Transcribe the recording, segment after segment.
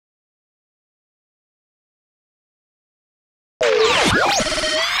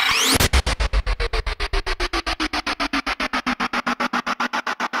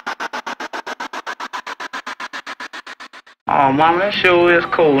Oh, mama, that sure is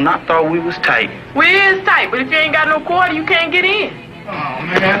cool, and I thought we was tight. We is tight, but if you ain't got no quarter, you can't get in. Oh,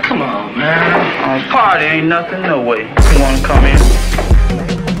 man, come on, man. Party ain't nothing, no way. You wanna come in?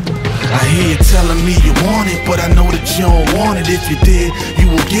 I hear you telling me you want it, but I know that you don't want it. If you did, you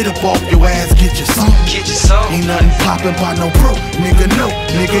will get up off your ass, get your song. Ain't nothing poppin' by no pro, nigga, no.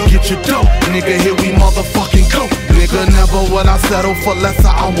 Nigga, get your dough, nigga, here we motherfucking go. Nigga, never would I settle for less,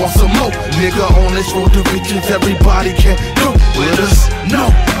 I want some more. Nigga, on this road to riches, everybody can go with us.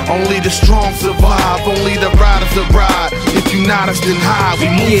 No, only the strong survive, only the riders ride. If you not us, then high, we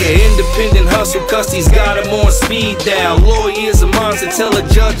move. Yeah, independent hustle, cause he's got him on speed dial. Lawyers and monster, tell a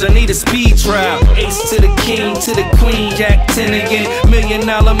judge I need a speed trial. Ace to the king, to the queen, Jack 10 again. $1 million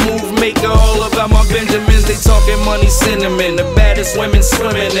move maker, all about my Benjamins. They talking money, cinnamon, the baddest women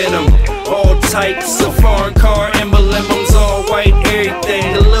swimming in them. All types of foreign car emblems, all white,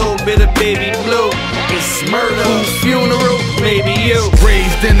 everything. A little bit of baby blue. It's murder, whose funeral? Maybe you.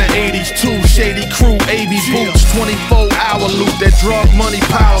 Raised in the 80s too, shady crew, 80 boots, 24-hour loop, that drug money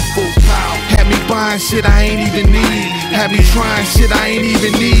powerful. Had me buying shit I ain't even need, had me trying shit I ain't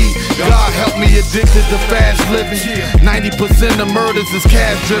even need. God help me addicted to fast living. 90% of murders is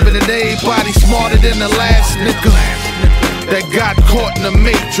cash driven, and everybody smarter than the last nigga that got caught in the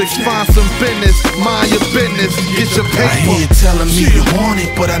matrix. Find some business, mind your business, get your paper. I hear you telling me you want it,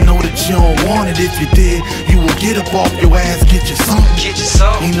 but I know that you don't want it. If you did, you will get up off your ass, get your song.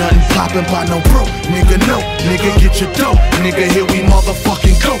 Ain't nothing poppin' by no pro, nigga, no. Nigga, get your dough, nigga, here we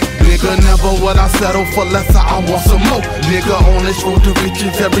motherfucking go. Nigga, never would I settle for less, I want some more. Nigga, on this road to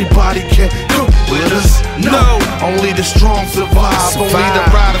riches, everybody can go with us. No, only the strong survive, only the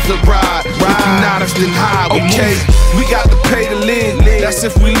riders ride. If you not us, then high, we move. We got to pay to live, that's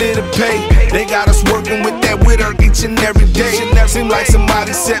if we live to pay. They got us working with that witter each and every day. Seem like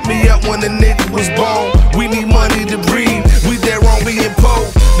somebody set me up when the nigga was born. We need money to breathe, we there on we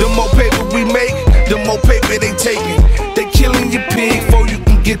impose. The more paper we make, the more paper they taking. They killing your pig before you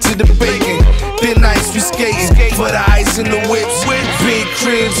can get to the bacon. Thin ice we skating, for the ice in the whips. Big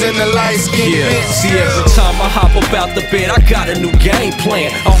cribs and the lights get bit. See, every time I hop up out the bed, I got a new game plan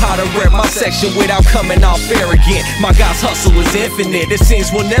on how to rep my section without coming off arrogant. My guys' hustle is infinite, it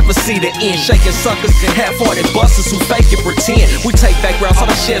seems we'll never see the end. Shaking suckers and half-hearted busters who fake and pretend. We take back routes, all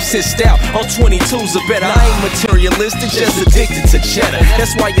the chefs hit stout on 22s or better. I ain't materialistic, just addicted to cheddar.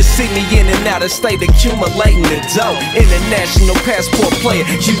 That's why you see me in and out of state accumulating the dough. International passport player,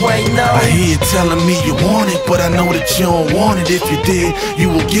 you ain't know. I hear you telling me you want it, but I know that you don't want it. If you did, you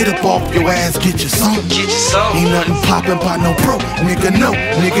will get up off your ass, get your song. Ain't nothing poppin' by no pro, nigga, no.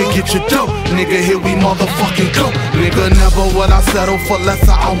 Nigga, get your dough, nigga, here we motherfucking go. Nigga, never would I settle for less,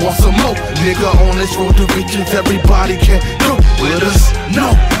 I want some more. Nigga, on this road to riches, everybody can go with us.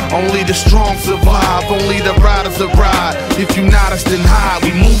 No, only the strong survive, only the riders ride. If you not us, then high,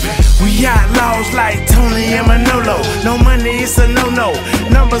 we moving. We outlaws like Tony and Manolo. No money, it's a no-no.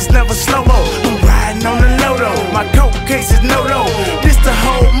 Numbers never slow-mo. I'm riding on the low-low. My coke case is no-low. This the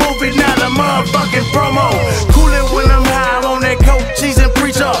whole movie, not a motherfucking promo. Cooley when I'm high, I'm on that coke, cheese and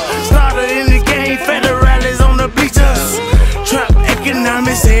preacher. Started in the game, federales on the bleachers. Trap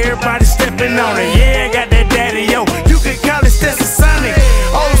economics, everybody stepping on it. Yeah, I got that daddy, yo. You can call it Sonic.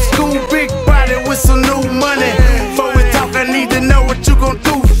 Old school, big body with some new money. Before we talk, I need to know what you gon'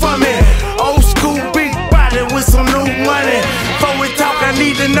 do for me. Old school, big body with some new money. Before we talk, I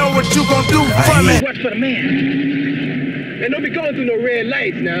need to know what you gon' do for me. Watch for the man. Man, don't be going through no red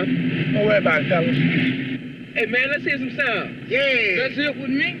lights now. Don't worry about it, fellas. Hey, man, let's hear some sound. Yeah. That's it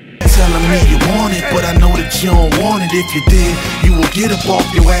with me. Telling me you want it, but I know that you don't want it. If you did, you will get up off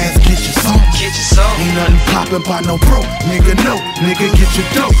your ass, get your song. Ain't nothing poppin' by no pro, nigga, no. Nigga, get your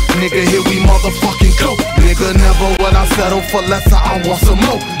dough, nigga, here we motherfucking go. Nigga, never would I settle for less, I want some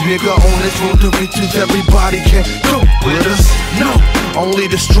more. Nigga, on this road to riches, everybody can go with us. No, only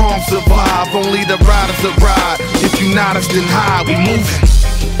the strong survive, only the riders ride. If you not us, then high, we moving.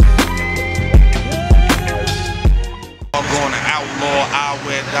 Going to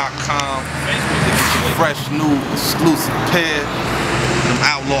outlawwear.com. Fresh new exclusive pair. Them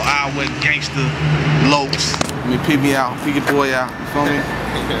outlaw eyewear gangster locs. I mean, pick me out, pick your boy out. You feel me?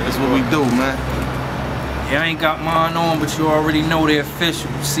 That's what we do, man. Yeah, I ain't got mine on, but you already know they're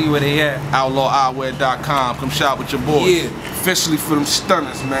official. See where they at. Outlawwear.com. Come shop with your boys. Yeah, officially for them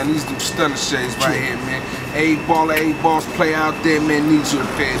stunners, man. These them stunner shades right here, man. A balls play out there, man. Needs you a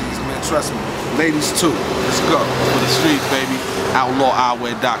pair of these, man. Trust me. Ladies too. Let's go. For the streets, baby.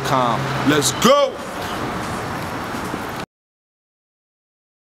 Outlawwear.com. Let's go.